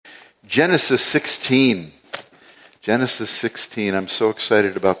Genesis 16. Genesis 16. I'm so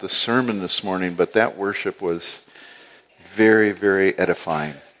excited about the sermon this morning, but that worship was very, very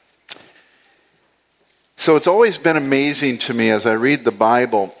edifying. So it's always been amazing to me as I read the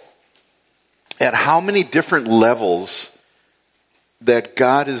Bible at how many different levels that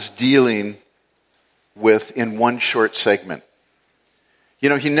God is dealing with in one short segment. You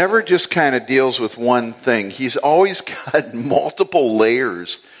know, he never just kind of deals with one thing. He's always got multiple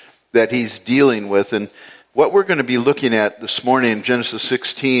layers that he's dealing with. And what we're going to be looking at this morning in Genesis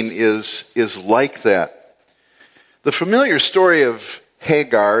 16 is like that. The familiar story of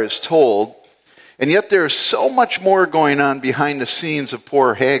Hagar is told, and yet there's so much more going on behind the scenes of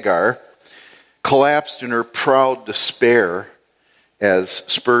poor Hagar, collapsed in her proud despair, as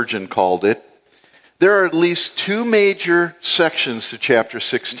Spurgeon called it. There are at least two major sections to chapter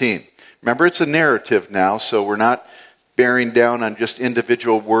 16. Remember, it's a narrative now, so we're not bearing down on just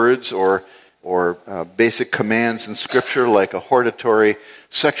individual words or basic commands in Scripture like a hortatory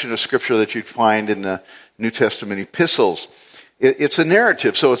section of Scripture that you'd find in the New Testament epistles. It's a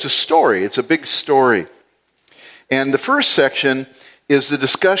narrative, so it's a story. It's a big story. And the first section is the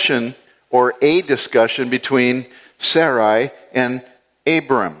discussion, or a discussion, between Sarai and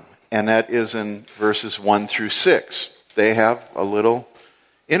Abram. And that is in verses 1 through 6. They have a little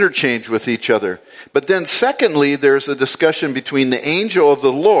interchange with each other. But then secondly, there's a discussion between the angel of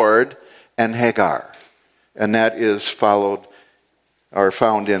the Lord and Hagar. And that is found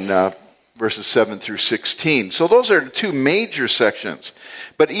in verses 7 through 16. So those are the two major sections.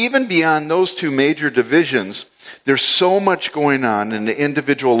 But even beyond those two major divisions, there's so much going on in the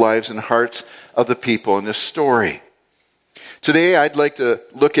individual lives and hearts of the people in this story. Today, I'd like to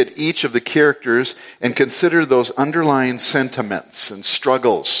look at each of the characters and consider those underlying sentiments and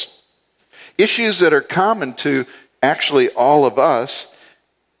struggles. Issues that are common to actually all of us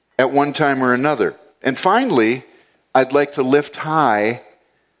at one time or another. And finally, I'd like to lift high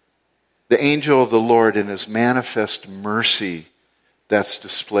the angel of the Lord in his manifest mercy that's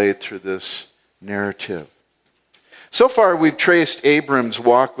displayed through this narrative. So far, we've traced Abram's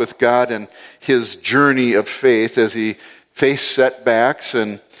walk with God and his journey of faith as he faced setbacks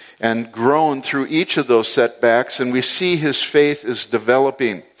and grown through each of those setbacks, and we see his faith is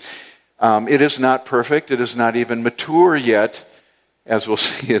developing. It is not perfect. It is not even mature yet, as we'll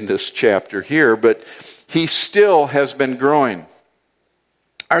see in this chapter here, but he still has been growing.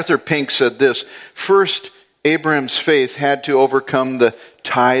 Arthur Pink said this: first, Abram's faith had to overcome the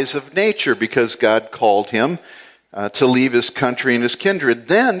ties of nature because God called him to leave his country and his kindred.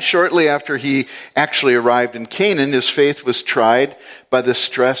 Then, shortly after he actually arrived in Canaan, his faith was tried by the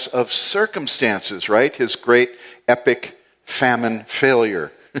stress of circumstances, right? His great epic famine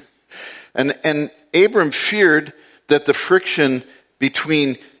failure. And Abram feared that the friction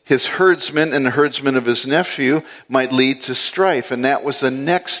between his herdsmen and the herdsmen of his nephew might lead to strife. And that was the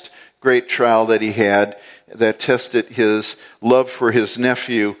next great trial that he had that tested his love for his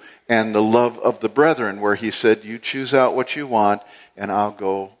nephew and the love of the brethren, where he said, you choose out what you want, and I'll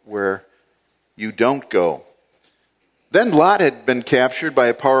go where you don't go. Then Lot had been captured by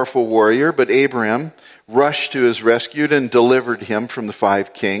a powerful warrior, but Abraham rushed to his rescue and delivered him from the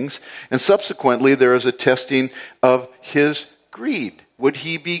 5 kings. And subsequently, there is a testing of his greed. Would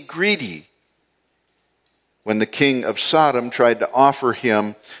he be greedy? When the king of Sodom tried to offer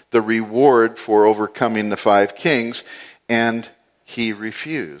him the reward for overcoming the 5 kings, and he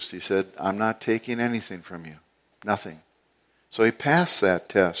refused. He said, I'm not taking anything from you. Nothing. So he passed that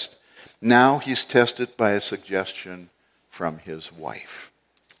test. Now he's tested by a suggestion from his wife.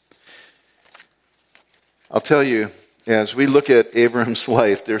 I'll tell you, as we look at Abraham's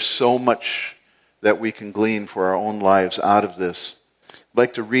life, there's so much that we can glean for our own lives out of this. I'd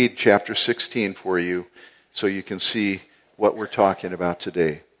like to read chapter 16 for you so you can see what we're talking about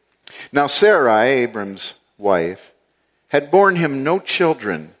today. Now Sarai, Abram's wife, had borne him no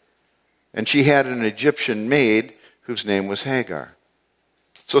children, and she had an Egyptian maid whose name was Hagar.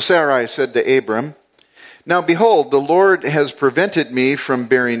 So Sarai said to Abram, now behold, the Lord has prevented me from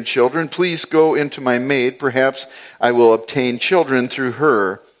bearing children. Please go into my maid. Perhaps I will obtain children through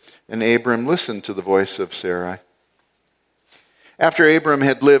her. And Abram listened to the voice of Sarai. After Abram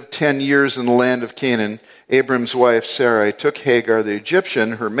had lived 10 years in the land of Canaan, Abram's wife Sarai took Hagar the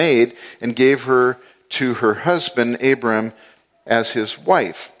Egyptian, her maid, and gave her to her husband Abram as his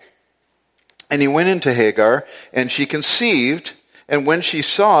wife. And he went into Hagar, and she conceived, and when she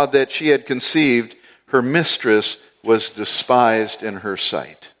saw that she had conceived, her mistress was despised in her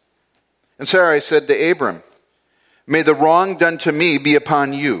sight. And Sarai said to Abram, may the wrong done to me be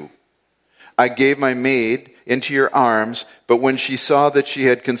upon you. I gave my maid into your arms, but when she saw that she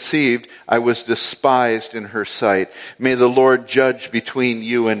had conceived, I was despised in her sight. May the Lord judge between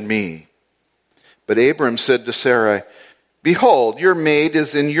you and me." But Abram said to Sarai, "Behold, your maid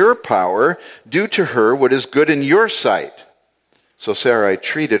is in your power. Do to her what is good in your sight." So Sarai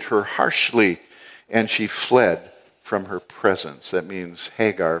treated her harshly, and she fled from her presence. That means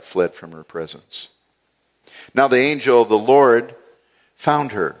Hagar fled from her presence. Now the angel of the Lord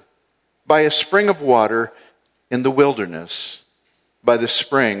found her by a spring of water in the wilderness, by the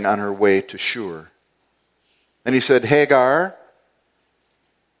spring on her way to Shur. And he said, "Hagar,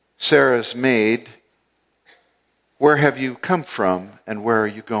 Sarah's maid, where have you come from and where are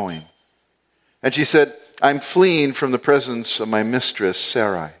you going?" And she said, "I'm fleeing from the presence of my mistress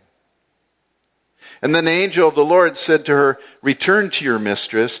Sarai." And then the angel of the Lord said to her, "Return to your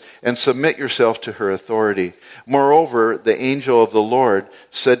mistress and submit yourself to her authority." Moreover, the angel of the Lord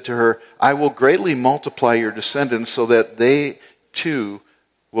said to her, "I will greatly multiply your descendants so that they too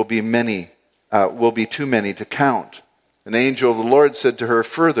will be too many to count." And the angel of the Lord said to her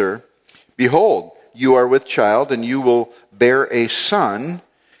further, "Behold, you are with child and you will bear a son,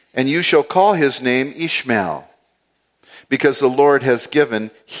 and you shall call his name Ishmael, because the Lord has given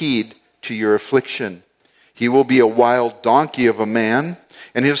heed to your affliction. He will be a wild donkey of a man,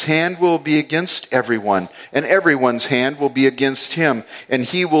 and his hand will be against everyone, and everyone's hand will be against him, and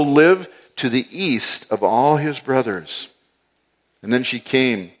he will live to the east of all his brothers." And then she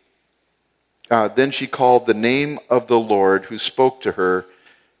called the name of the Lord who spoke to her,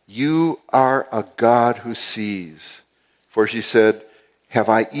 "You are a God who sees." For she said, "Have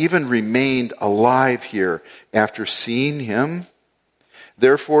I even remained alive here after seeing him?"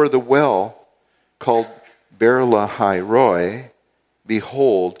 Therefore the well called Beer-lahai-roi,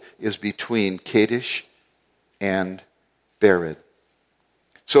 behold, is between Kadesh and Bered.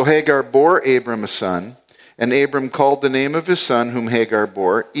 So Hagar bore Abram a son, and Abram called the name of his son whom Hagar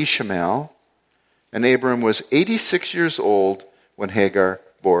bore Ishmael. And Abram was 86 years old when Hagar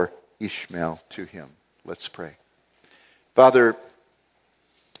bore Ishmael to him. Let's pray. Father,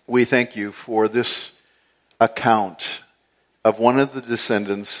 we thank you for this account of one of the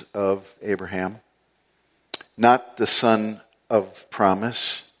descendants of Abraham, not the son of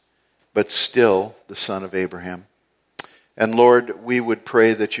promise, but still the son of Abraham. And Lord, we would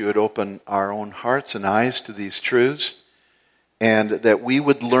pray that you would open our own hearts and eyes to these truths, and that we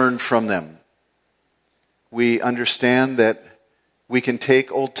would learn from them. We understand that we can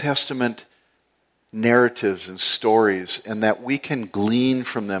take Old Testament narratives and stories, and that we can glean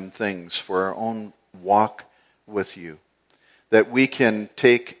from them things for our own walk with you. That we can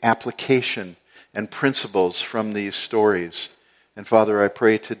take application and principles from these stories. And Father, I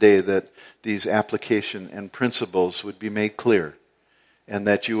pray today that these application and principles would be made clear, and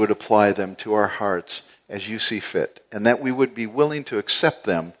that you would apply them to our hearts as you see fit, and that we would be willing to accept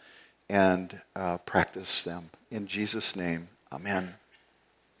them and practice them. In Jesus' name, amen.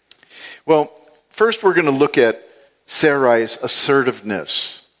 Well, first we're going to look at Sarai's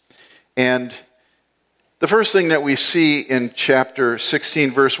assertiveness. And the first thing that we see in chapter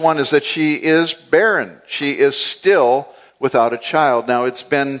 16, verse 1, is that she is barren. She is still without a child. Now, it's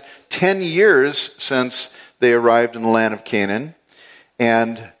been 10 years since they arrived in the land of Canaan,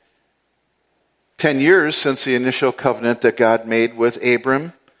 and 10 years since the initial covenant that God made with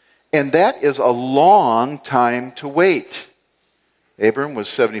Abram, and that is a long time to wait. Abram was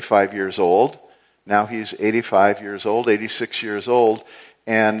 75 years old. Now he's 85 years old, 86 years old.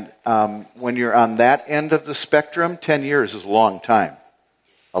 And when you're on that end of the spectrum, 10 years is a long time.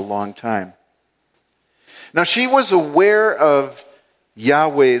 A long time. Now she was aware of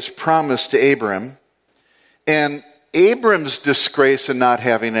Yahweh's promise to Abram, and Abram's disgrace in not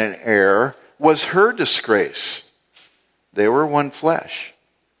having an heir was her disgrace. They were one flesh.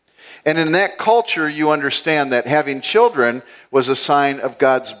 And in that culture, you understand that having children was a sign of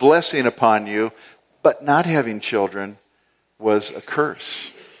God's blessing upon you, but not having children was a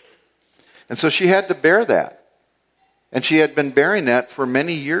curse. And so she had to bear that. And she had been bearing that for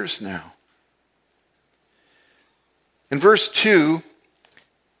many years now. In verse 2,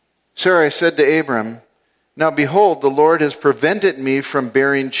 Sarai said to Abram, "Now behold, the Lord has prevented me from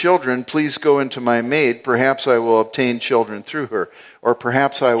bearing children. Please go into my maid. Perhaps I will obtain children through her. Or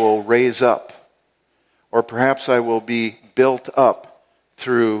perhaps I will raise up. Or perhaps I will be built up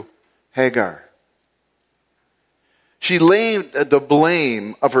through Hagar." She laid the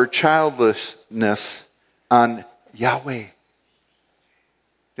blame of her childlessness on Yahweh.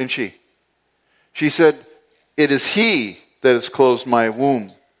 Didn't she? She said, "It is He that has closed my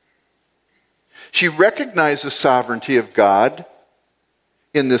womb." She recognized the sovereignty of God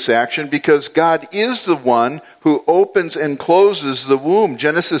in this action because God is the one who opens and closes the womb.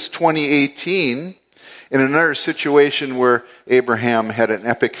 Genesis 20:18, in another situation where Abraham had an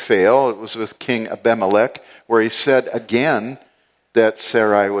epic fail, it was with King Abimelech, where he said again that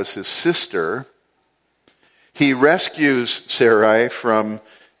Sarai was his sister. He rescues Sarai from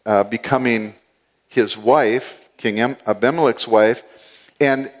becoming his wife, King Abimelech's wife,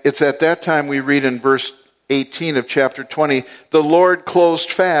 and it's at that time we read in verse 18 of chapter 20, the Lord closed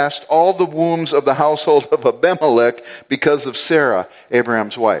fast all the wombs of the household of Abimelech because of Sarah,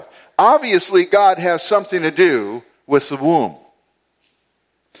 Abraham's wife. Obviously, God has something to do with the womb.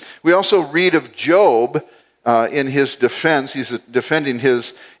 We also read of Job in his defense. He's defending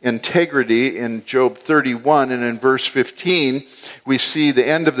his integrity in Job 31, and in verse 15, we see the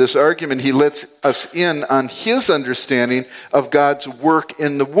end of this argument. He lets us in on his understanding of God's work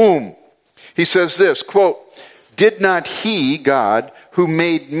in the womb. He says this, quote, did not he, God, who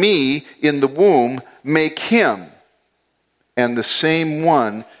made me in the womb, make him, and the same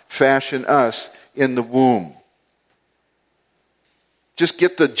one fashion us in the womb? Just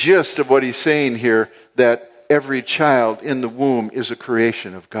get the gist of what he's saying here, that every child in the womb is a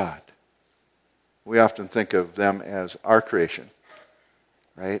creation of God. We often think of them as our creation,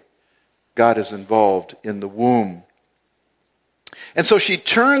 right? God is involved in the womb. And so she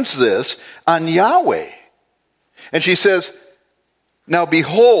turns this on Yahweh. And she says, now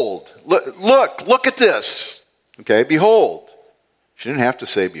behold, look at this. Okay, behold. She didn't have to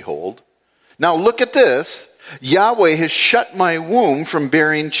say behold. Now look at this. Yahweh has shut my womb from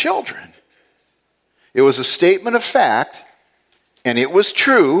bearing children. It was a statement of fact, and it was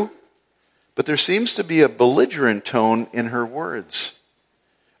true, but there seems to be a belligerent tone in her words.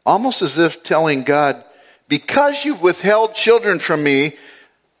 Almost as if telling God, because you've withheld children from me,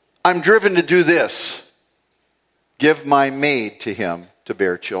 I'm driven to do this. Give my maid to him to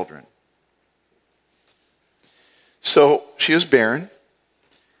bear children. So she is barren.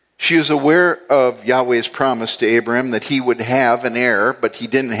 She is aware of Yahweh's promise to Abraham that he would have an heir, but he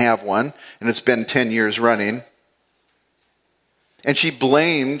didn't have one, and it's been 10 years running. And she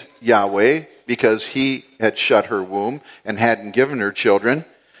blamed Yahweh because he had shut her womb and hadn't given her children.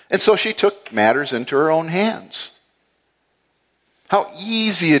 And so she took matters into her own hands. How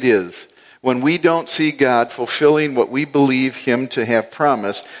easy it is when we don't see God fulfilling what we believe him to have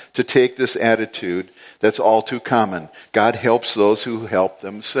promised to take this attitude that's all too common. God helps those who help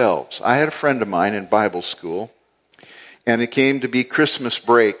themselves. I had a friend of mine in Bible school, and it came to be Christmas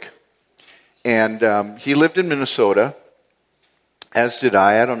break. And he lived in Minnesota, as did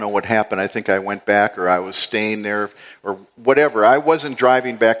I. I don't know what happened. I think I went back, or I was staying there, or whatever. I wasn't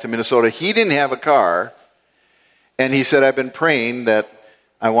driving back to Minnesota. He didn't have a car. And he said, I've been praying that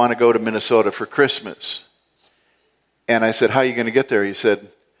I want to go to Minnesota for Christmas. And I said, how are you going to get there? He said,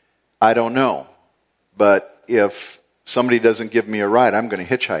 I don't know. But if somebody doesn't give me a ride, I'm going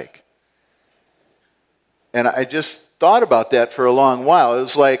to hitchhike. And I just thought about that for a long while. It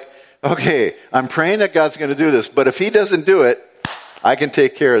was like, okay, I'm praying that God's going to do this. But if he doesn't do it, I can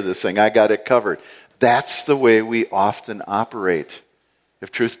take care of this thing. I got it covered. That's the way we often operate,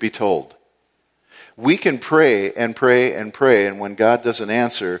 if truth be told. We can pray and pray and pray, and when God doesn't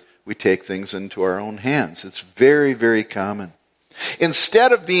answer, we take things into our own hands. It's very, very common.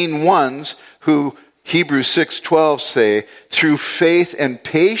 Instead of being ones who Hebrews 6:12 say, through faith and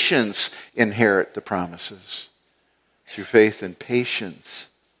patience inherit the promises. Through faith and patience.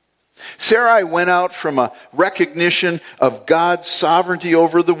 Sarai went out from a recognition of God's sovereignty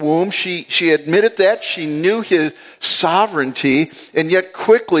over the womb. She admitted that. She knew his sovereignty, and yet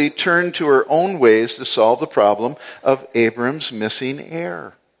quickly turned to her own ways to solve the problem of Abram's missing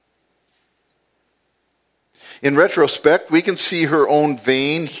heir. In retrospect, we can see her own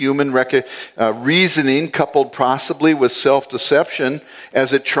vain human reasoning coupled possibly with self-deception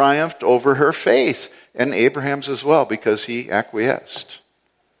as it triumphed over her faith, and Abraham's as well, because he acquiesced.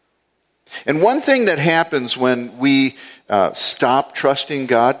 And one thing that happens when we stop trusting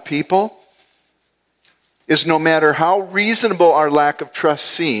God, people, is no matter how reasonable our lack of trust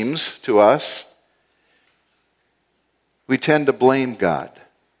seems to us, we tend to blame God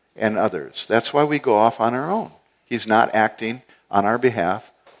and others. That's why we go off on our own. He's not acting on our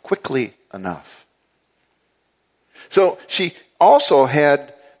behalf quickly enough. So she also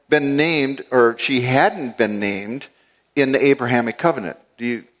had been named, or she hadn't been named, in the Abrahamic covenant.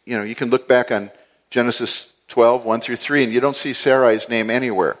 You can look back on Genesis 12, 1 through 3, and you don't see Sarai's name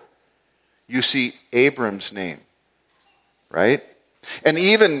anywhere. You see Abram's name, right? And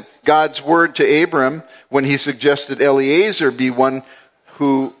even God's word to Abram, when he suggested Eliezer be one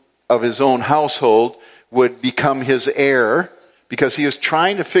who, of his own household, would become his heir, because he was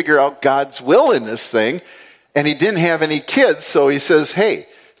trying to figure out God's will in this thing, and he didn't have any kids, so he says, hey,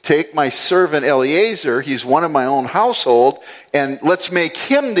 take my servant Eliezer, he's one of my own household, and let's make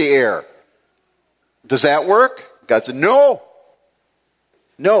him the heir. Does that work? God said, no.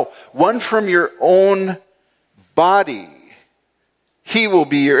 No, one from your own body. He will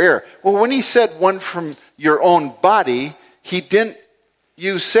be your heir. Well, when he said one from your own body, he didn't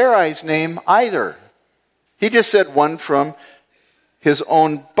use Sarai's name either. He just said one from his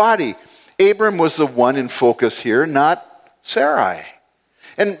own body. Abram was the one in focus here, not Sarai.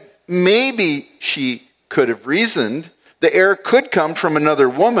 And maybe she could have reasoned the heir could come from another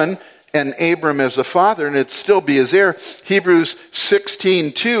woman and Abram as the father, and it'd still be his heir. Hebrews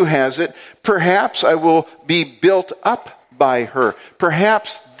 16:2 has it, perhaps I will be built up by her.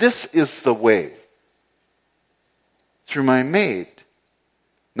 Perhaps this is the way, through my maid.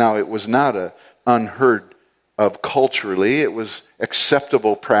 Now, it was not unheard of culturally. It was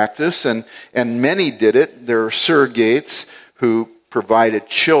acceptable practice, and many did it. There are surrogates who provided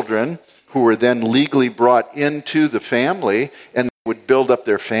children who were then legally brought into the family and would build up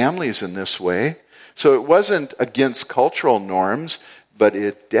their families in this way. So it wasn't against cultural norms, but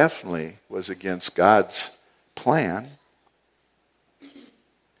it definitely was against God's plan.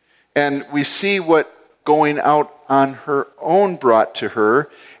 And we see what going out on her own brought to her,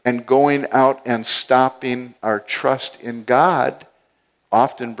 and going out and stopping our trust in God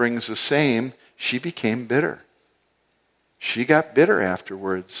often brings the same. She became bitter. She got bitter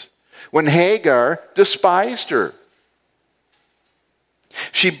afterwards. When Hagar despised her,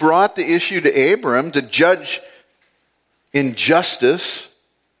 she brought the issue to Abram to judge injustice.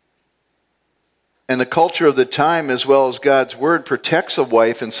 And the culture of the time, as well as God's word, protects a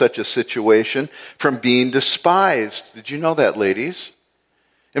wife in such a situation from being despised. Did you know that, ladies?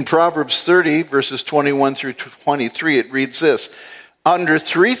 In Proverbs 30, verses 21 through 23, it reads this: under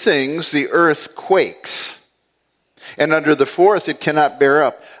three things the earth quakes, and under the fourth it cannot bear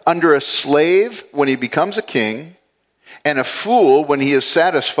up. Under a slave when he becomes a king, and a fool when he is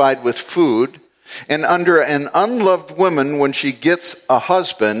satisfied with food, and under an unloved woman when she gets a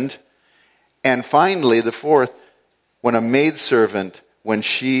husband, and finally, the fourth, when a maidservant, when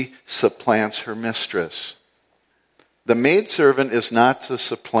she supplants her mistress. The maidservant is not to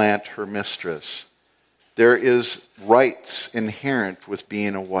supplant her mistress. There is rights inherent with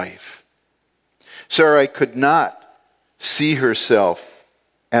being a wife. Sarai could not see herself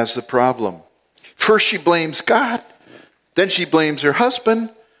as the problem. First she blames God. Then she blames her husband.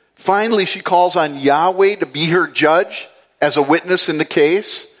 Finally, she calls on Yahweh to be her judge as a witness in the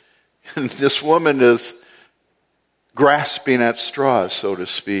case. And this woman is grasping at straws, so to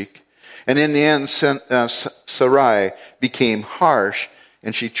speak. And in the end, Sarai became harsh,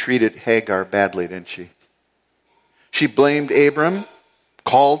 and she treated Hagar badly, didn't she? She blamed Abram,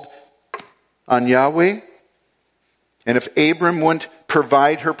 called on Yahweh. And if Abram wouldn't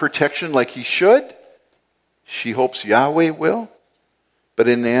provide her protection like he should, she hopes Yahweh will. But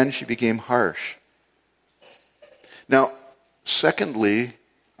in the end, she became harsh. Now, secondly,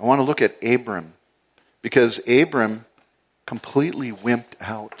 I want to look at Abram, because Abram completely wimped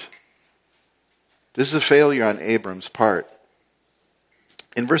out. This is a failure on Abram's part.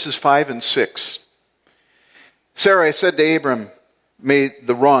 In verses 5 and 6, Sarai said to Abram, may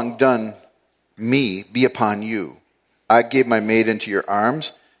the wrong done me be upon you. I gave my maid into your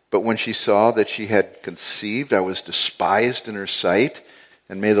arms, but when she saw that she had conceived, I was despised in her sight,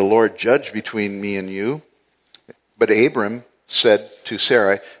 and may the Lord judge between me and you. But Abram said to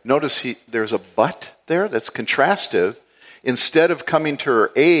Sarai, notice there's a but there that's contrastive. Instead of coming to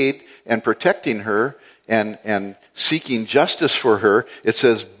her aid and protecting her and seeking justice for her, it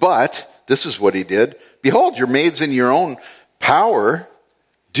says, but, this is what he did, behold, your maid's in your own power.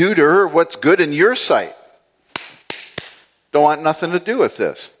 Do to her what's good in your sight. Don't want nothing to do with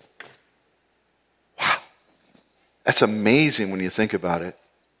this. Wow. That's amazing when you think about it.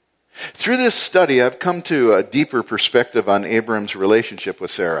 Through this study, I've come to a deeper perspective on Abram's relationship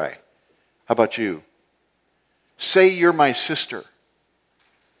with Sarai. How about you? Say you're my sister.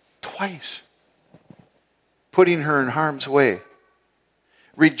 Twice. Putting her in harm's way.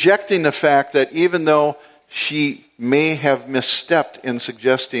 Rejecting the fact that even though she may have misstepped in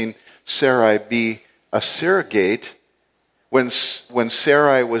suggesting Sarai be a surrogate, when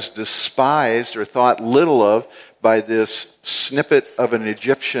Sarai was despised or thought little of by this snippet of an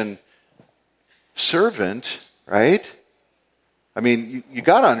Egyptian servant, right? I mean, you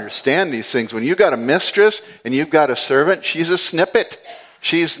got to understand these things. When you got a mistress and you've got a servant, she's a snippet.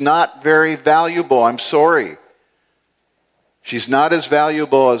 She's not very valuable. I'm sorry. She's not as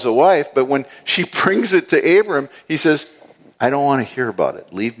valuable as a wife, but when she brings it to Abram, he says, I don't want to hear about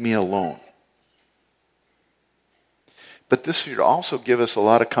it. Leave me alone. But this should also give us a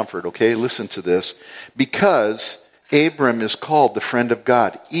lot of comfort, okay? Listen to this. Because Abram is called the friend of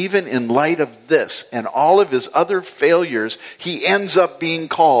God, even in light of this and all of his other failures, he ends up being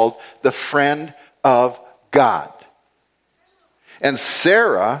called the friend of God. And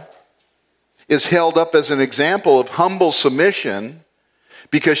Sarah is held up as an example of humble submission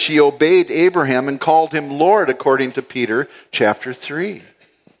because she obeyed Abraham and called him Lord, according to Peter chapter 3.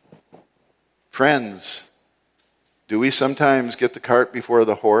 Friends, do we sometimes get the cart before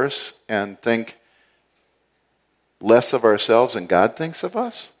the horse and think less of ourselves than God thinks of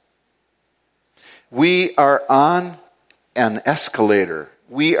us? We are on an escalator.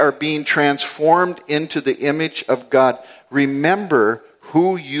 We are being transformed into the image of God. Remember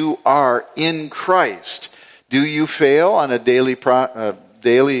who you are in Christ. Do you fail on a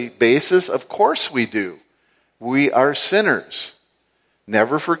daily basis? Of course we do. We are sinners.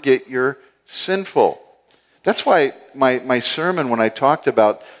 Never forget you're sinful. That's why my sermon, when I talked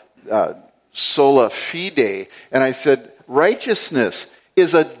about sola fide, and I said righteousness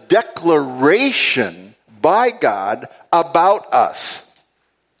is a declaration by God about us.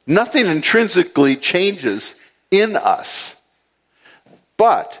 Nothing intrinsically changes in us.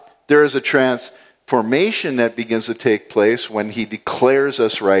 But there is a transformation that begins to take place when he declares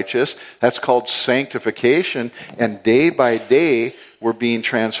us righteous. That's called sanctification. And day by day, we're being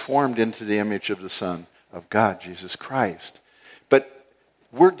transformed into the image of the Son of God, Jesus Christ. But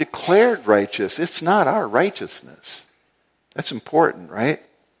we're declared righteous. It's not our righteousness. That's important, right?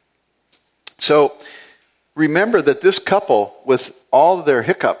 So remember that this couple, with all of their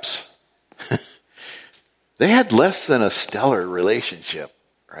hiccups, they had less than a stellar relationship,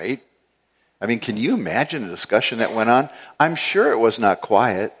 right? I mean, can you imagine the discussion that went on? I'm sure it was not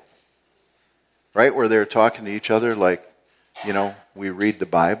quiet, right? Where they were talking to each other like, we read the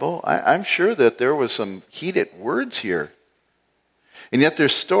Bible. I'm sure that there was some heated words here. And yet their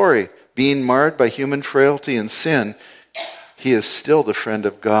story, being marred by human frailty and sin, he is still the friend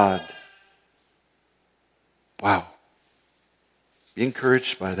of God. Wow. Be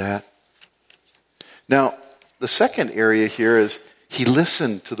encouraged by that. Now, the second area here is he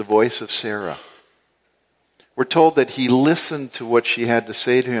listened to the voice of Sarah. We're told that he listened to what she had to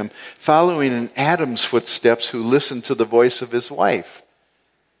say to him, following in Adam's footsteps, who listened to the voice of his wife.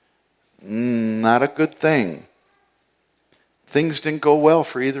 Not a good thing. Things didn't go well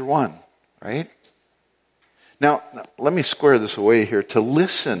for either one, right? Now, let me square this away here. To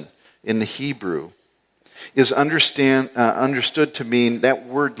listen in the Hebrew is understood to mean, that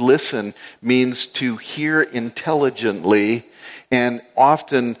word listen means to hear intelligently, and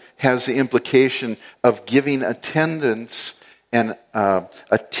often has the implication of giving attendance and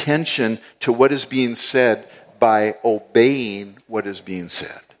attention to what is being said by obeying what is being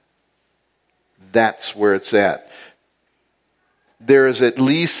said. That's where it's at. There is at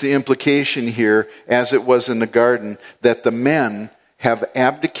least the implication here, as it was in the garden, that the men have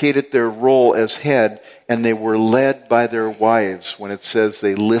abdicated their role as head, and they were led by their wives when it says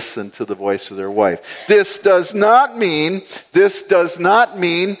they listened to the voice of their wife. This does not mean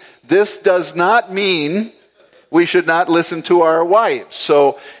we should not listen to our wives.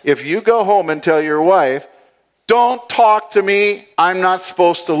 So if you go home and tell your wife, don't talk to me, I'm not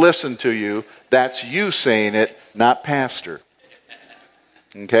supposed to listen to you, that's you saying it, not pastor.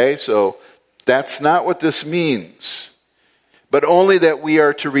 Okay, so that's not what this means. But only that we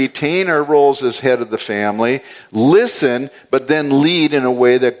are to retain our roles as head of the family, listen, but then lead in a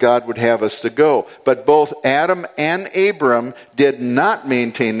way that God would have us to go. But both Adam and Abram did not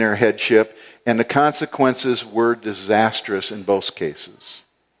maintain their headship, and the consequences were disastrous in both cases.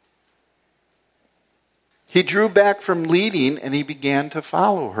 He drew back from leading, and he began to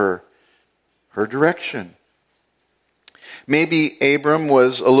follow her direction. Maybe Abram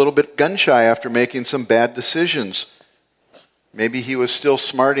was a little bit gun-shy after making some bad decisions. Maybe he was still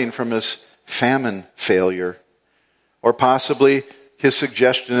smarting from his famine failure. Or possibly his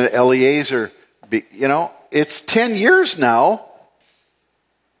suggestion that Eliezer, it's 10 years now.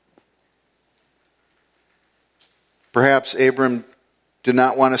 Perhaps Abram did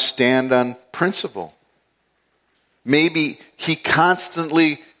not want to stand on principle. Maybe he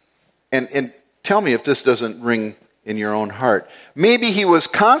constantly, and tell me if this doesn't ring in your own heart. Maybe he was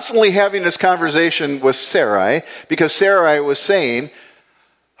constantly having this conversation with Sarai, because Sarai was saying,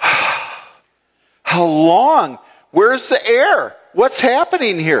 how long? Where's the heir? What's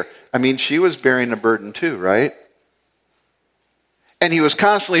happening here? I mean, she was bearing a burden too, right? And he was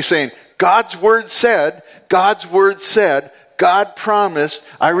constantly saying, God's word said, God's word said, God promised,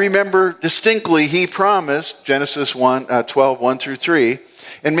 I remember distinctly, he promised, Genesis 12, 1 through 3,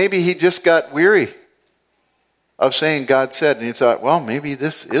 and maybe he just got weary of saying God said, and he thought, well, maybe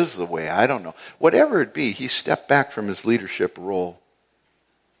this is the way, I don't know. Whatever it be, he stepped back from his leadership role.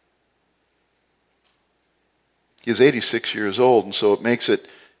 He's 86 years old, and so it makes it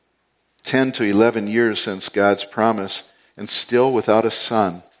 10 to 11 years since God's promise, and still without a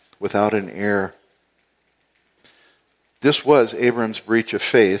son, without an heir. This was Abram's breach of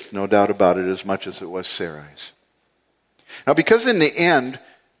faith, no doubt about it, as much as it was Sarai's. Now, because in the end,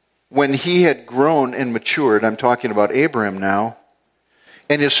 when he had grown and matured, I'm talking about Abraham now,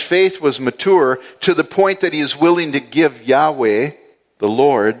 and his faith was mature to the point that he is willing to give Yahweh, the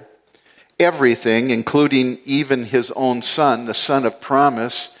Lord, everything, including even his own son, the son of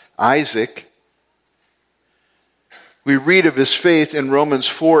promise, Isaac. We read of his faith in Romans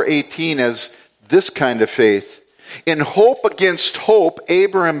 4:18 as this kind of faith. In hope against hope,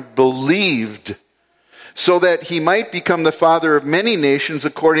 Abraham believed so that he might become the father of many nations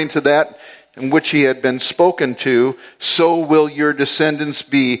according to that in which he had been spoken to. So will your descendants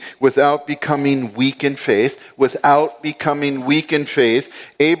be, without becoming weak in faith. Without becoming weak in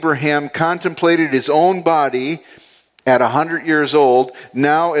faith, Abraham contemplated his own body at 100 years old,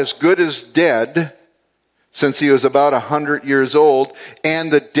 now as good as dead, since he was about 100 years old,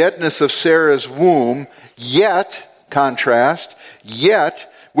 and the deadness of Sarah's womb, yet, contrast,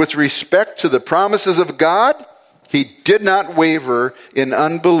 yet, with respect to the promises of God, he did not waver in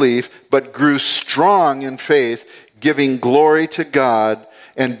unbelief, but grew strong in faith, giving glory to God,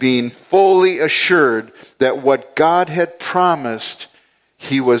 and being fully assured that what God had promised,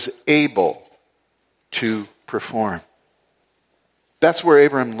 he was able to perform. That's where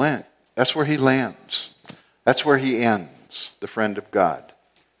Abraham went. That's where he lands. That's where he ends, the friend of God,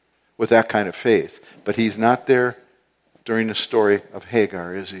 with that kind of faith. But he's not there during the story of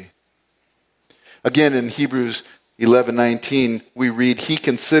Hagar, is he? Again, in Hebrews 11:19, we read, he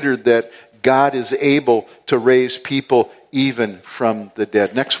considered that God is able to raise people even from the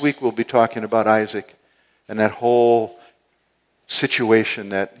dead. Next week we'll be talking about Isaac and that whole situation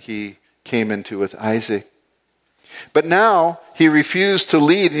that he came into with Isaac. But now he refused to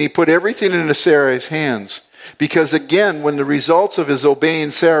lead, and he put everything into Sarai's hands. Because again, when the results of his obeying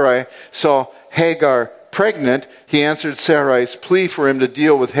Sarai saw Hagar pregnant, he answered Sarai's plea for him to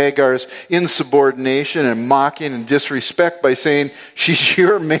deal with Hagar's insubordination and mocking and disrespect by saying, she's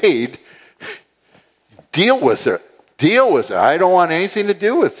your maid. Deal with her. Deal with her. I don't want anything to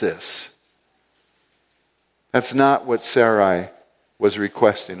do with this. That's not what Sarai was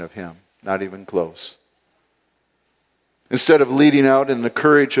requesting of him. Not even close. Instead of leading out in the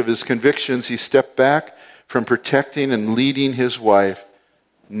courage of his convictions, he stepped back from protecting and leading his wife.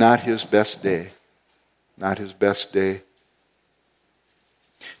 Not his best day. Not his best day.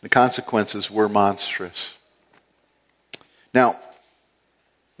 The consequences were monstrous. Now,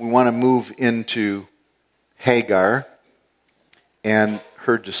 we want to move into Hagar and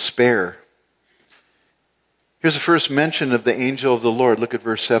her despair. Here's the first mention of the angel of the Lord. Look at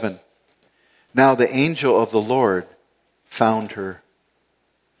verse 7. Now the angel of the Lord found her.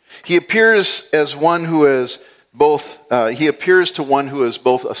 He appears as one who is both. He appears to one who is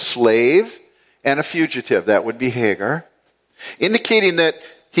both a slave and a fugitive. That would be Hagar, indicating that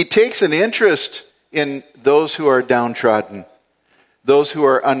he takes an interest in those who are downtrodden, those who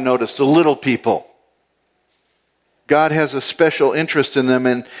are unnoticed, the little people. God has a special interest in them,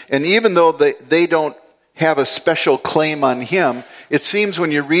 and even though they don't have a special claim on him, it seems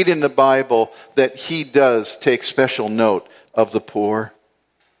when you read in the Bible that he does take special note of the poor.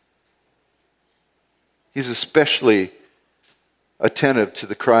 He's especially attentive to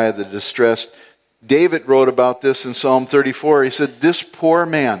the cry of the distressed. David wrote about this in Psalm 34. He said, this poor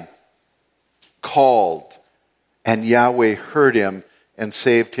man called, and Yahweh heard him and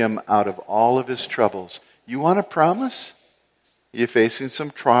saved him out of all of his troubles. You want a promise? You're facing some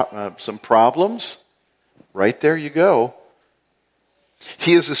problems? Right there you go.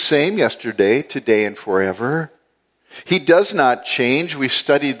 He is the same yesterday, today, and forever. He does not change. We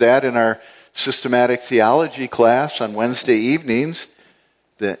studied that in our systematic theology class on Wednesday evenings.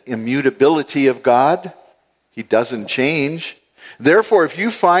 The immutability of God. He doesn't change. Therefore, if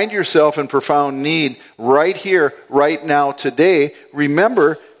you find yourself in profound need right here, right now, today,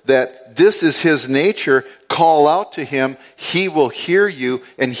 remember that this is his nature. Call out to him. He will hear you,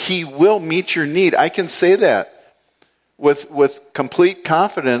 and he will meet your need. I can say that with complete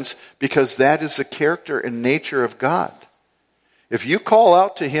confidence because that is the character and nature of God. If you call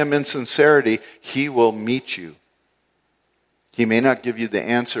out to him in sincerity, he will meet you. He may not give you the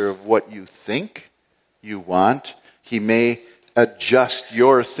answer of what you think you want. He may adjust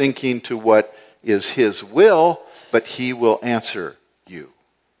your thinking to what is his will, but he will answer you.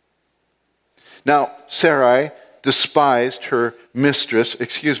 Now, Hagar despised her mistress,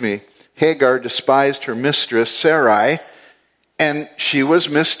 Sarai, and she was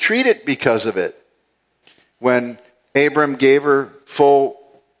mistreated because of it. When Abram gave her full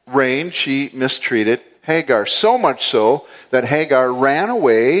reign, she mistreated Hagar, so much so that Hagar ran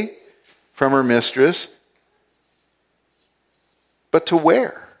away from her mistress. But to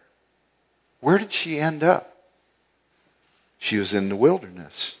where? Where did she end up? She was in the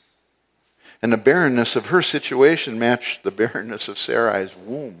wilderness. And the barrenness of her situation matched the barrenness of Sarai's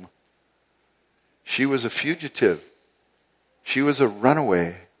womb. She was a fugitive. She was a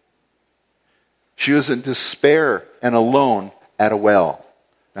runaway. She was in despair and alone at a well.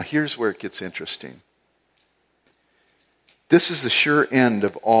 Now here's where it gets interesting. This is the sure end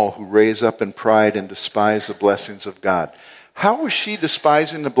of all who raise up in pride and despise the blessings of God. How was she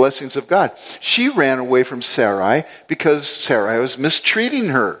despising the blessings of God? She ran away from Sarai because Sarai was mistreating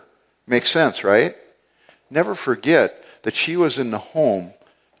her. Makes sense, right? Never forget that she was in the home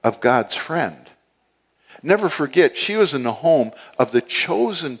of God's friend. Never forget she was in the home of the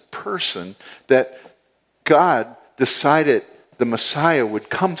chosen person that God decided the Messiah would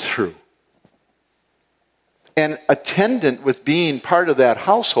come through. And attendant with being part of that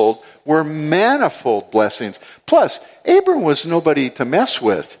household were manifold blessings. Plus, Abram was nobody to mess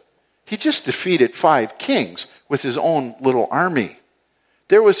with. He just defeated 5 kings with his own little army.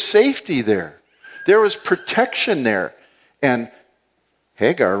 There was safety there. There was protection there. And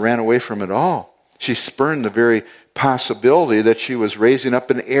Hagar ran away from it all. She spurned the very possibility that she was raising up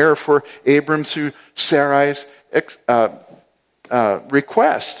an heir for Abram through Sarai's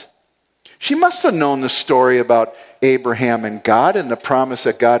request. She must have known the story about Abraham and God and the promise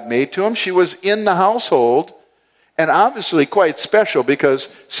that God made to him. She was in the household and obviously quite special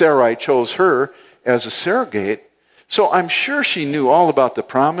because Sarai chose her as a surrogate. So I'm sure she knew all about the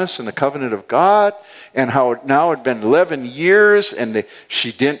promise and the covenant of God and how now it had been 11 years and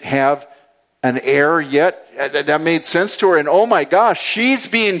she didn't have an heir yet. That made sense to her. And oh my gosh, she's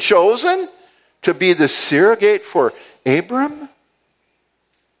being chosen to be the surrogate for Abram?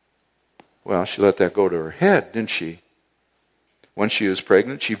 Well, she let that go to her head, didn't she? When she was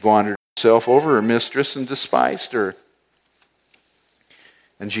pregnant, she vaunted herself over her mistress and despised her.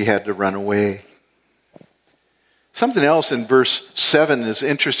 And she had to run away. Something else in verse 7 is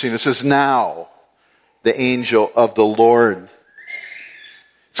interesting. It says, now the angel of the Lord.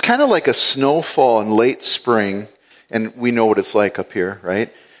 It's kind of like a snowfall in late spring, and we know what it's like up here,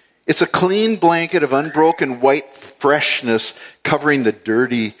 right? It's a clean blanket of unbroken white freshness covering the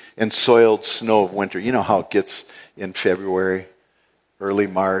dirty and soiled snow of winter. You know how it gets in February, early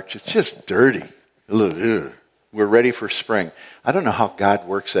March. It's just dirty. Ugh. We're ready for spring. I don't know how God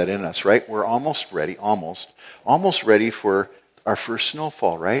works that in us, right? We're almost ready, almost ready for our first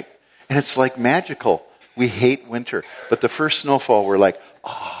snowfall, right? And it's like magical. We hate winter. But the first snowfall, we're like,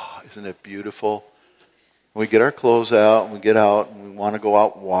 oh, isn't it beautiful? We get our clothes out, and we get out, and we want to go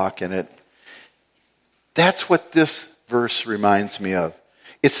out and walk in it. That's what this verse reminds me of.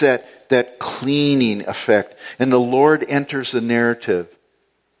 It's that cleaning effect. And the Lord enters the narrative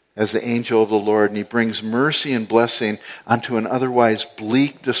as the angel of the Lord, and he brings mercy and blessing onto an otherwise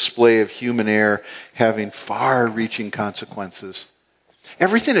bleak display of human error, having far-reaching consequences.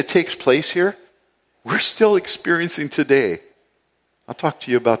 Everything that takes place here, we're still experiencing today. I'll talk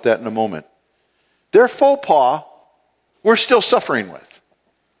to you about that in a moment. Their faux pas, we're still suffering with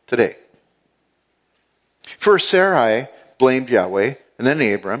today. First, Sarai blamed Yahweh, and then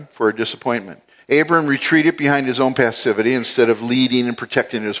Abram for her disappointment. Abram retreated behind his own passivity instead of leading and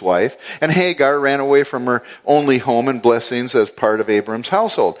protecting his wife. And Hagar ran away from her only home and blessings as part of Abram's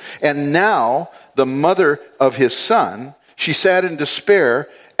household. And now, the mother of his son, she sat in despair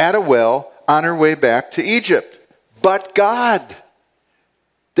at a well on her way back to Egypt. But God,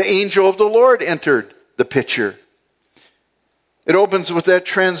 the angel of the Lord, entered the picture. It opens with that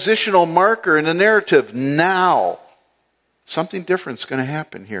transitional marker in the narrative. Now, something different is going to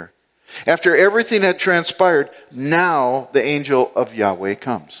happen here. After everything had transpired, now the angel of Yahweh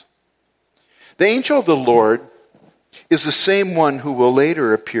comes. The angel of the Lord is the same one who will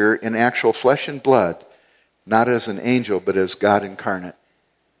later appear in actual flesh and blood, not as an angel, but as God incarnate.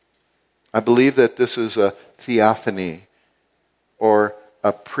 I believe that this is a theophany, or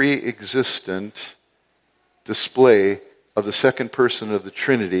a pre-existent display of the second person of the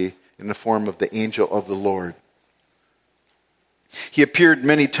Trinity in the form of the angel of the Lord. He appeared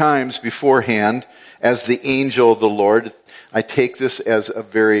many times beforehand as the angel of the Lord. I take this as a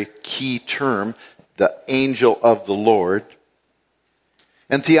very key term, the angel of the Lord.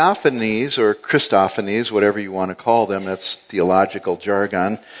 And theophanies, or Christophanies, whatever you want to call them, that's theological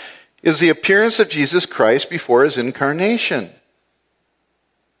jargon, is the appearance of Jesus Christ before his incarnation.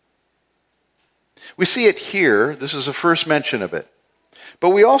 We see it here. This is the first mention of it.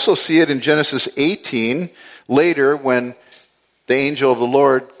 But we also see it in Genesis 18, later when the angel of the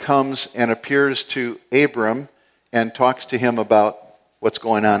Lord comes and appears to Abram and talks to him about what's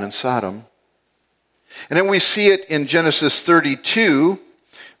going on in Sodom. And then we see it in Genesis 32,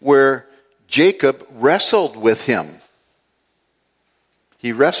 where Jacob wrestled with him.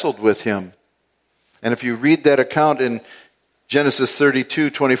 He wrestled with him. And if you read that account in Genesis 32,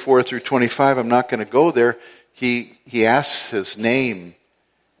 24 through 25, I'm not going to go there. He asks his name,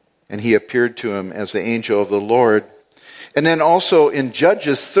 and he appeared to him as the angel of the Lord. And then also in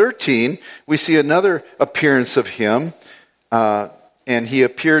Judges 13, we see another appearance of him. And he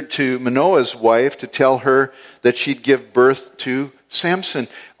appeared to Manoah's wife to tell her that she'd give birth to Samson.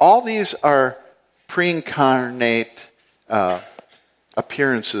 All these are pre-incarnate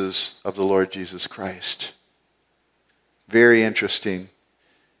appearances of the Lord Jesus Christ. Very interesting.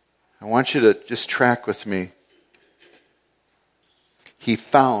 I want you to just track with me. He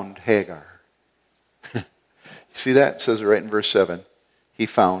found Hagar. See that? It says it right in verse 7. He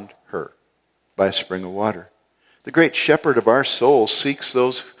found her by a spring of water. The great shepherd of our souls seeks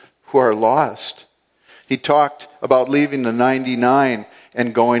those who are lost. He talked about leaving the 99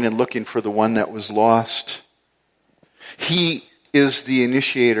 and going and looking for the one that was lost. He is the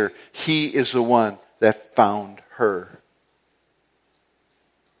initiator. He is the one that found her.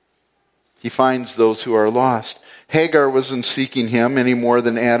 He finds those who are lost. Hagar wasn't seeking him any more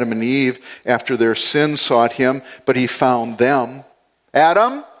than Adam and Eve after their sin sought him, but he found them.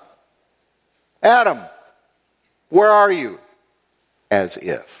 Adam? Adam, where are you? As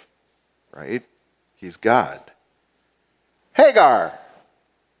if, right? He's God. Hagar.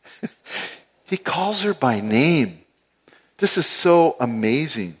 He calls her by name. This is so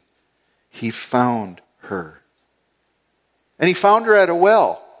amazing. He found her. And he found her at a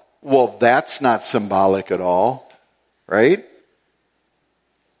well. Well, that's not symbolic at all, right?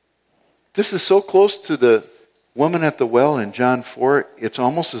 This is so close to the woman at the well in John 4, it's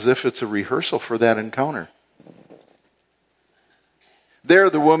almost as if it's a rehearsal for that encounter. There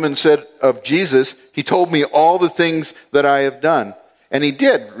the woman said of Jesus, he told me all the things that I have done. And he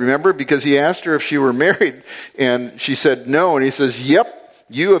did, remember, because he asked her if she were married, and she said no. And he says, yep,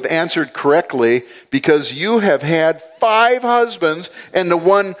 you have answered correctly, because you have had 5 husbands, and the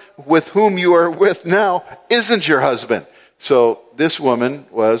one with whom you are with now isn't your husband. So this woman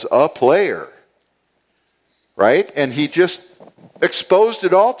was a player, right? And he just exposed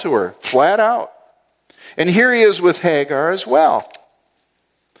it all to her, flat out. And here he is with Hagar as well.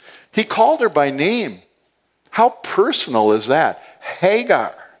 He called her by name. How personal is that?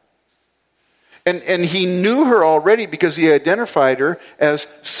 Hagar. And he knew her already because he identified her as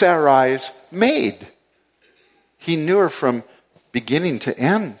Sarai's maid. He knew her from beginning to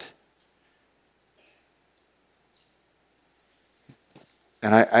end.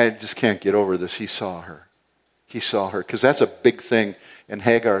 And I just can't get over this. He saw her. He saw her. Because that's a big thing in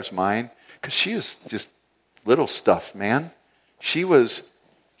Hagar's mind. Because she is just little stuff, man. She was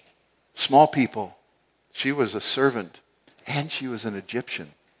small people. She was a servant. And she was an Egyptian.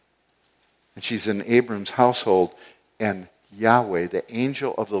 And she's in Abram's household. And Yahweh, the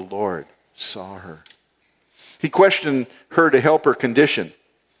angel of the Lord, saw her. He questioned her to help her condition.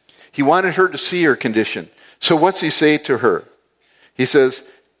 He wanted her to see her condition. So what's he say to her? He says,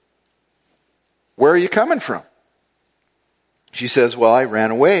 where are you coming from? She says, well, I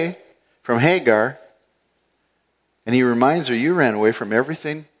ran away from Hagar. And he reminds her, you ran away from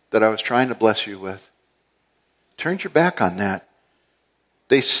everything that I was trying to bless you with. Turned your back on that.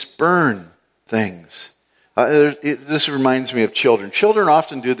 They spurn things. This reminds me of children. Children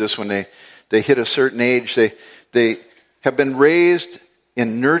often do this when they hit a certain age. They have been raised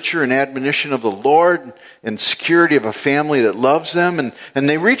in nurture and admonition of the Lord and security of a family that loves them. And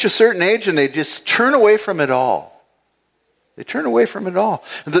they reach a certain age and they just turn away from it all. They turn away from it all.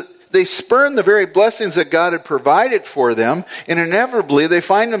 They spurn the very blessings that God had provided for them, and inevitably they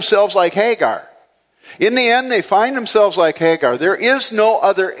find themselves like Hagar. In the end, they find themselves like Hagar. There is no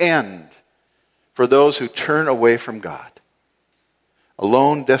other end for those who turn away from God.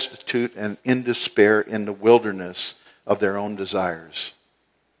 Alone, destitute, and in despair in the wilderness of their own desires.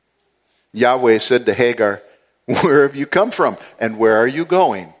 Yahweh said to Hagar, where have you come from and where are you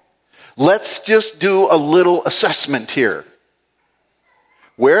going? Let's just do a little assessment here.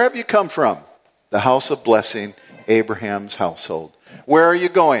 Where have you come from? The house of blessing, Abraham's household. Where are you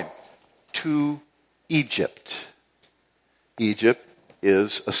going? To Egypt. Egypt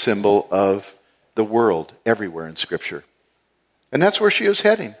is a symbol of the world everywhere in Scripture. And that's where she was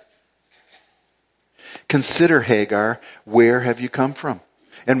heading. Consider, Hagar, where have you come from?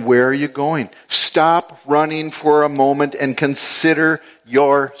 And where are you going? Stop running for a moment and consider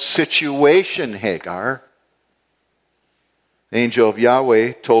your situation, Hagar. The angel of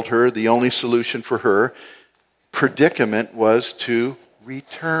Yahweh told her the only solution for her predicament was to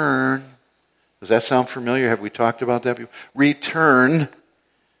return. Does that sound familiar? Have we talked about that before? Return.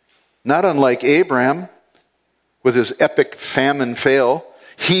 Not unlike Abraham with his epic famine fail.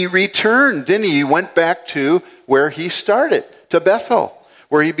 He returned, didn't he? He went back to where he started, to Bethel,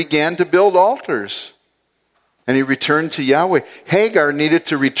 where he began to build altars. And he returned to Yahweh. Hagar needed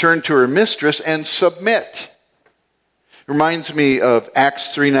to return to her mistress and submit. Reminds me of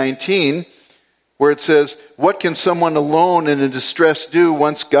Acts 3:19, where it says, what can someone alone and in distress do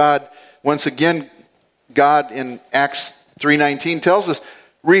once again, God in Acts 3:19 tells us,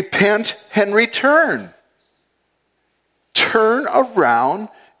 repent and return. Turn around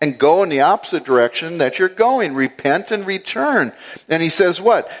and go in the opposite direction that you're going. Repent and return. And he says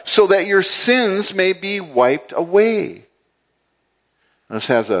what? So that your sins may be wiped away. This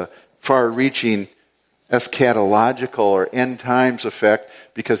has a far-reaching eschatological or end times effect,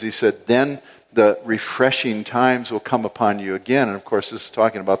 because he said, then the refreshing times will come upon you again. And of course, this is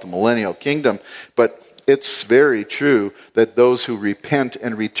talking about the millennial kingdom. But it's very true that those who repent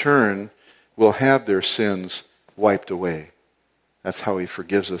and return will have their sins wiped away. That's how he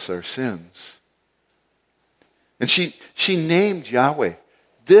forgives us our sins. And she named Yahweh.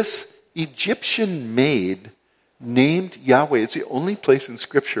 This Egyptian maid named Yahweh. It's the only place in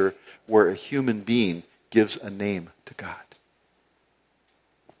Scripture where a human being gives a name to God.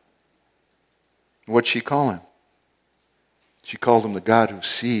 What'd she call him? She called him the God who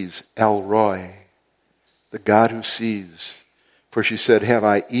sees, El Roi, the God who sees. For she said, have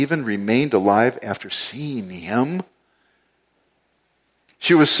I even remained alive after seeing him?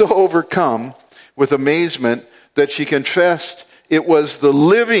 She was so overcome with amazement that she confessed it was the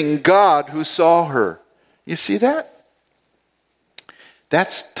living God who saw her. You see that?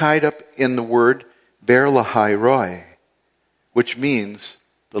 That's tied up in the word Ber Lahai Roi, which means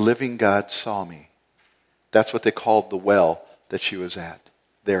the living God saw me. That's what they called the well that she was at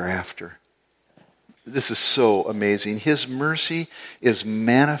thereafter. This is so amazing. His mercy is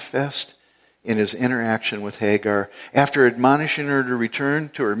manifest in his interaction with Hagar. After admonishing her to return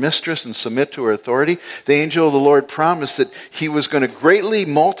to her mistress and submit to her authority, the angel of the Lord promised that he was going to greatly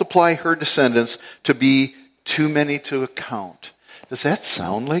multiply her descendants to be too many to account. Does that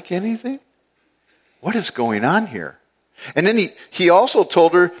sound like anything? What is going on here? And then he also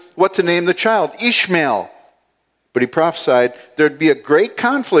told her what to name the child, Ishmael. But he prophesied there'd be a great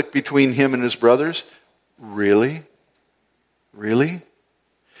conflict between him and his brothers. Really? Really?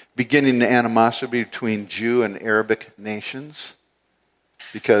 Beginning the animosity between Jew and Arabic nations,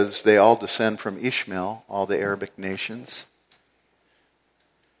 because they all descend from Ishmael, all the Arabic nations.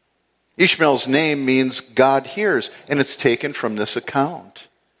 Ishmael's name means God hears, and it's taken from this account,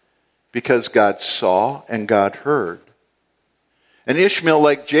 because God saw and God heard. And Ishmael,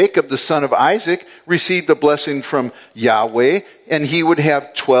 like Jacob, the son of Isaac, received the blessing from Yahweh, and he would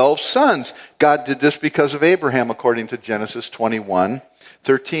have 12 sons. God did this because of Abraham, according to Genesis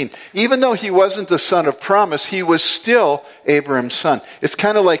 21:13. Even though he wasn't the son of promise, he was still Abraham's son. It's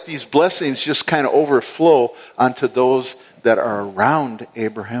kind of like these blessings just kind of overflow onto those that are around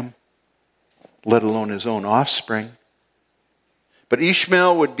Abraham, let alone his own offspring. But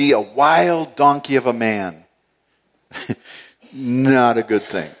Ishmael would be a wild donkey of a man. Not a good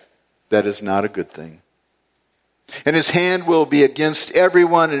thing. That is not a good thing. And his hand will be against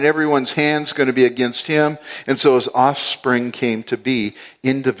everyone, and everyone's hand's going to be against him. And so his offspring came to be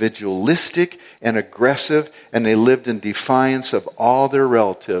individualistic and aggressive, and they lived in defiance of all their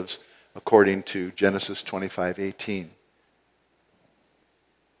relatives, according to Genesis 25:18.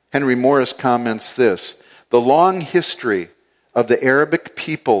 Henry Morris comments this: the long history of the Arabic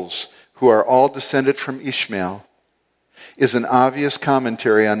peoples, who are all descended from Ishmael, is an obvious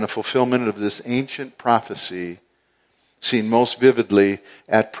commentary on the fulfillment of this ancient prophecy, seen most vividly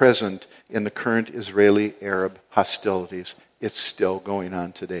at present in the current Israeli-Arab hostilities. It's still going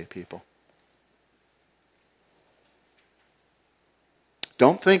on today, people.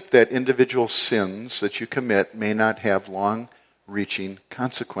 Don't think that individual sins that you commit may not have long-reaching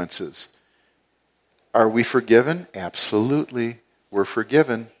consequences. Are we forgiven? Absolutely, we're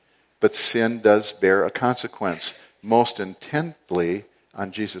forgiven. But sin does bear a consequence, most intently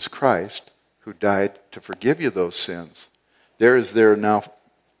on Jesus Christ, who died to forgive you those sins. There is now,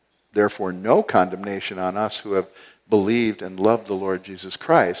 therefore, no condemnation on us who have believed and loved the Lord Jesus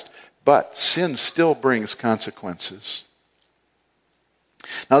Christ. But sin still brings consequences.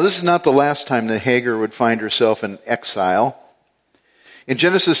 Now, this is not the last time that Hagar would find herself in exile. In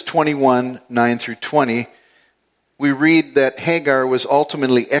Genesis 21, 9 through 20, we read that Hagar was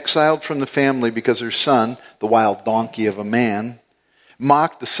ultimately exiled from the family because her son, the wild donkey of a man,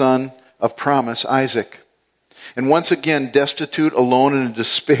 mocked the son of promise, Isaac. And once again, destitute, alone, and in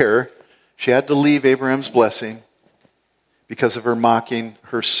despair, she had to leave Abraham's blessing because of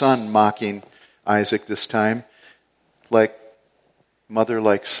her son mocking Isaac this time. Like mother,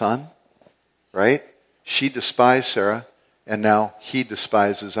 like son, right? She despised Sarah, and now he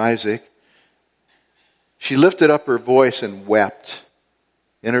despises Isaac. She lifted up her voice and wept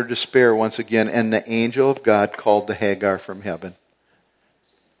in her despair once again, and the angel of God called to Hagar from heaven.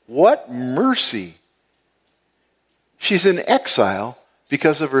 What mercy! She's in exile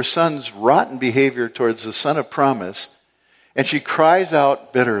because of her son's rotten behavior towards the son of promise, and she cries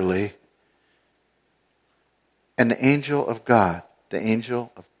out bitterly, and the angel of God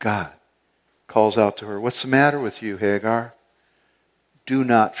calls out to her, "What's the matter with you, Hagar? Do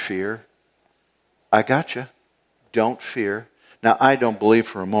not fear. I got you. Don't fear." Now, I don't believe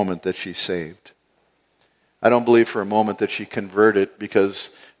for a moment that she's saved. I don't believe for a moment that she converted,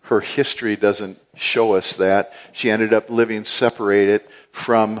 because her history doesn't show us that. She ended up living separated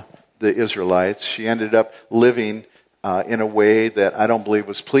from the Israelites. She ended up living in a way that I don't believe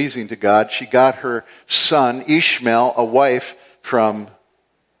was pleasing to God. She got her son, Ishmael, a wife from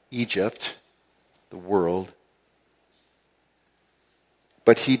Egypt, the world.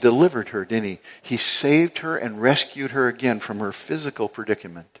 But he delivered her, didn't he? He saved her and rescued her again from her physical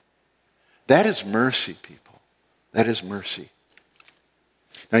predicament. That is mercy, people. That is mercy.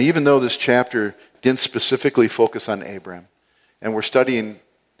 Now, even though this chapter didn't specifically focus on Abraham, and we're studying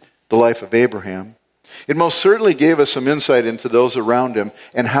the life of Abraham, it most certainly gave us some insight into those around him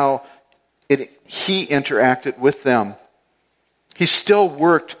and how he interacted with them. He still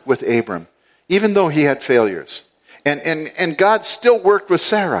worked with Abram, even though he had failures. And God still worked with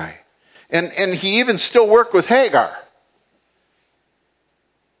Sarai. And he even still worked with Hagar.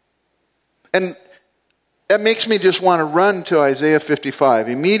 And that makes me just want to run to Isaiah 55.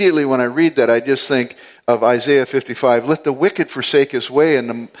 Immediately when I read that, I just think of Isaiah 55. Let the wicked forsake his way, and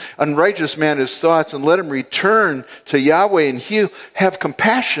the unrighteous man his thoughts, and let him return to Yahweh, and he'll have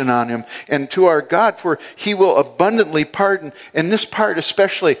compassion on him, and to our God, for he will abundantly pardon. And this part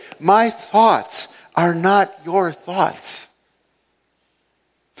especially, my thoughts are not your thoughts,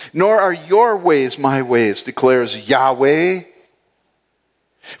 nor are your ways my ways, declares Yahweh.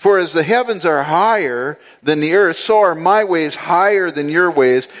 For as the heavens are higher than the earth, so are my ways higher than your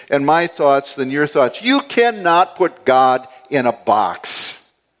ways, and my thoughts than your thoughts. You cannot put God in a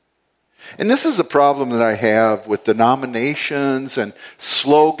box. And this is the problem that I have with denominations and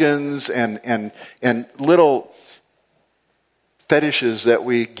slogans and little fetishes that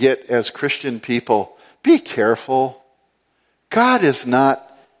we get as Christian people. Be careful. God is not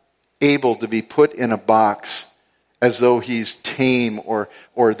able to be put in a box as though he's tame or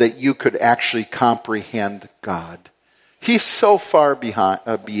that you could actually comprehend God. He's so far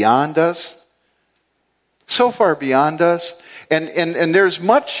beyond us. So far beyond us. And there's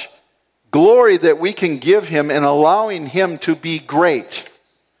much glory that we can give him in allowing him to be great.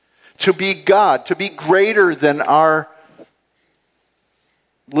 To be God. To be greater than our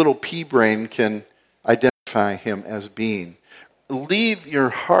little pea brain can identify him as being. Leave your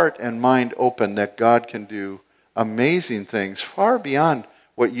heart and mind open that God can do amazing things far beyond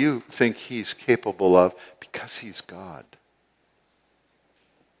what you think he's capable of, because he's God.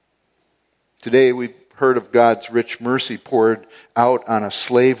 Today we've heard of God's rich mercy poured out on a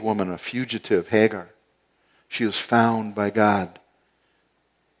slave woman, a fugitive, Hagar. She was found by God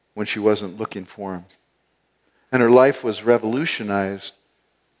when she wasn't looking for him. And her life was revolutionized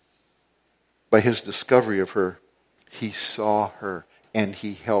by his discovery of her. He saw her and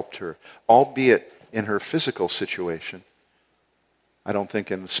he helped her, albeit in her physical situation. I don't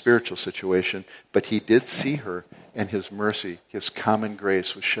think in the spiritual situation, but he did see her, and his mercy, his common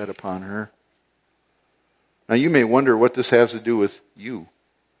grace was shed upon her. Now you may wonder what this has to do with you.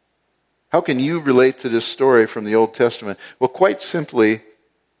 How can you relate to this story from the Old Testament? Well, quite simply,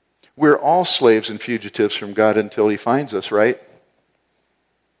 we're all slaves and fugitives from God until he finds us, right?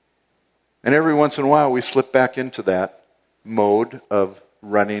 And every once in a while we slip back into that mode of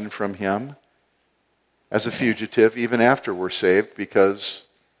running from him as a fugitive, even after we're saved, because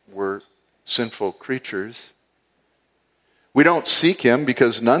we're sinful creatures. We don't seek him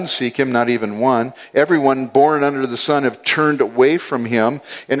because none seek him, not even one. Everyone born under the sun have turned away from him,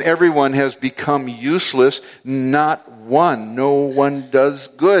 and everyone has become useless. Not one. No one does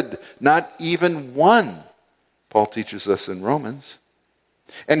good. Not even one. Paul teaches us in Romans.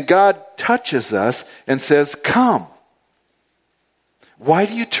 And God touches us and says, come. Why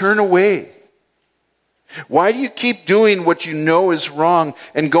do you turn away? Why do you keep doing what you know is wrong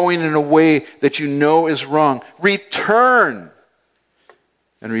and going in a way that you know is wrong? Return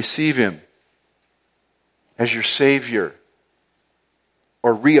and receive him as your Savior,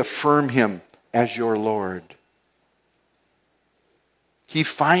 or reaffirm him as your Lord. He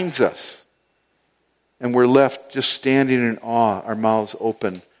finds us, and we're left just standing in awe, our mouths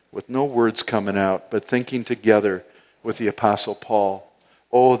open, with no words coming out, but thinking together with the Apostle Paul.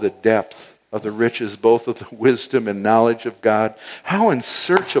 Oh, the depth of the riches, both of the wisdom and knowledge of God. How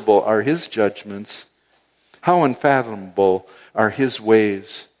unsearchable are his judgments. How unfathomable are his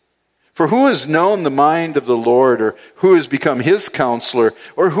ways. For who has known the mind of the Lord, or who has become his counselor,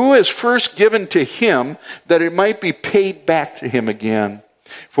 or who has first given to him that it might be paid back to him again?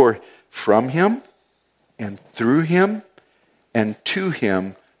 For from him and through him and to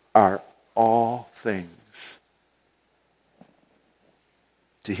him are all things.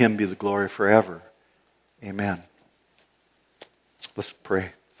 To him be the glory forever. Amen. Let's pray.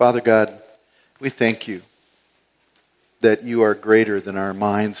 Father God, we thank you that you are greater than our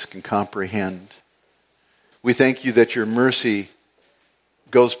minds can comprehend. We thank you that your mercy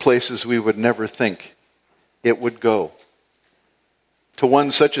goes places we would never think it would go. To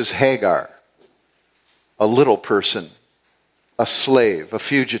one such as Hagar, a little person, a slave, a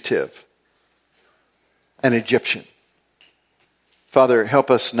fugitive, an Egyptian. Father, help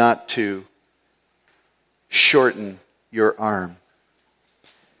us not to shorten your arm.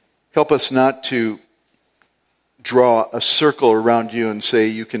 Help us not to draw a circle around you and say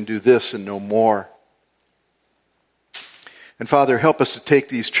you can do this and no more. And Father, help us to take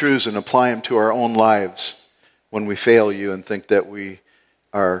these truths and apply them to our own lives when we fail you and think that we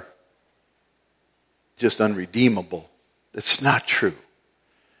are just unredeemable. It's not true.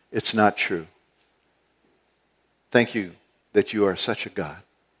 It's not true. Thank you that you are such a God.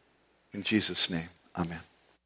 In Jesus' name, amen.